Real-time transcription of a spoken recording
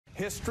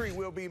History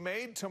will be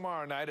made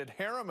tomorrow night at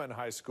Herriman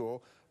High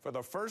School. For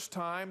the first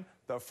time,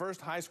 the first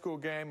high school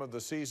game of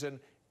the season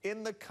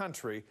in the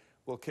country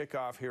will kick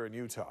off here in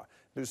Utah.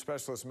 News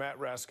specialist Matt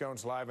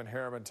Rascone's live in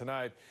Herriman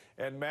tonight.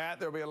 And Matt,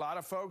 there'll be a lot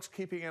of folks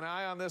keeping an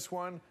eye on this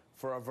one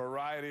for a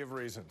variety of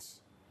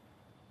reasons.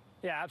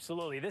 Yeah,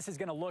 absolutely. This is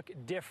going to look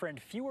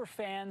different. Fewer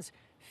fans,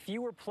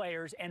 fewer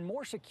players, and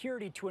more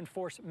security to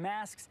enforce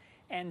masks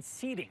and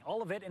seating.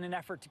 All of it in an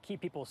effort to keep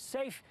people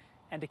safe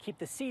and to keep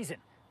the season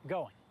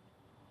going.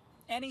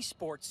 Any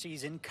sports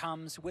season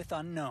comes with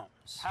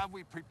unknowns. Have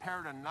we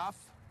prepared enough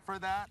for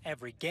that?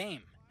 Every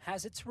game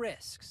has its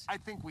risks. I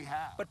think we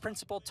have. But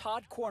Principal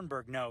Todd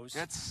Kornberg knows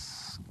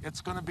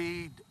it's going to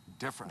be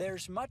different.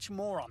 There's much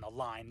more on the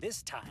line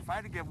this time. If I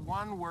had to give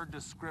one word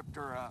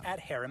descriptor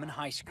at Herriman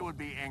High it School, would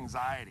be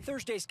anxiety.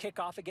 Thursday's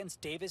kickoff against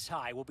Davis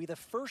High will be the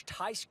first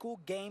high school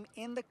game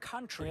in the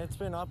country. It's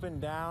been up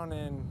and down,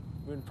 and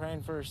we've been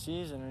praying for a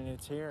season, and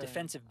it's here.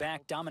 Defensive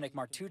back Dominic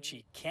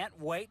Martucci can't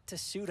wait to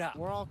suit up.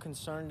 We're all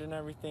concerned and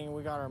everything.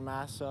 We got our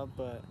masks up,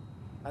 but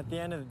at the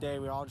end of the day,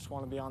 we all just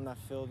want to be on that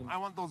field. I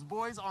want those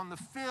boys on the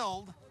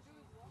field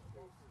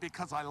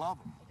because I love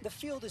them. The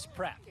field is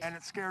prepped. And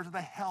it scares the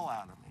hell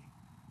out of me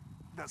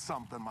that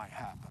something might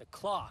happen. The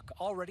clock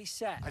already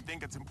set. I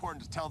think it's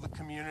important to tell the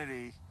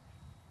community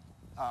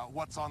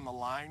what's on the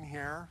line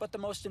here. But the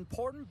most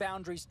important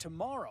boundaries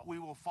tomorrow We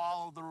will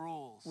follow the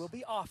rules. will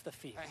be off the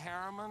field. At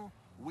Herriman,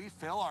 we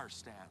fill our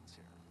stands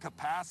here.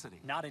 Capacity.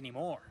 Not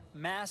anymore.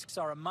 Masks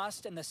are a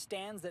must, and the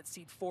stands that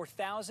seat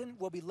 4,000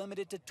 will be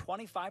limited to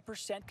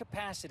 25%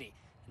 capacity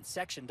and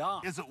sectioned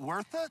off. Is it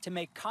worth it? To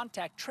make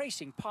contact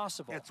tracing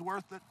possible. It's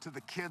worth it to the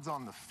kids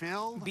on the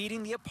field.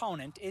 Beating the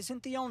opponent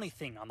isn't the only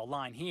thing on the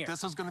line here.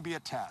 This is going to be a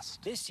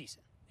test. This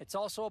season, it's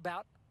also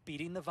about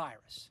beating the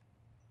virus.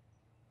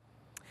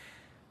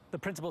 The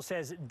principal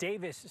says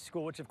Davis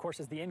School, which of course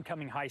is the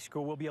incoming high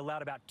school, will be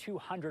allowed about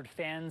 200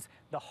 fans.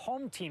 The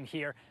home team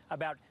here,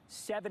 about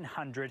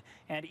 700.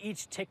 And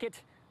each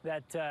ticket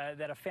that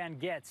a fan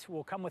gets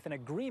will come with an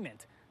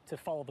agreement to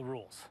follow the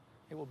rules.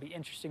 It will be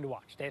interesting to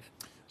watch. Dave?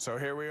 So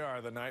here we are,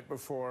 the night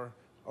before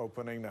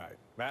opening night.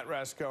 Matt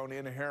Rascone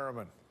in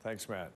Herriman. Thanks, Matt.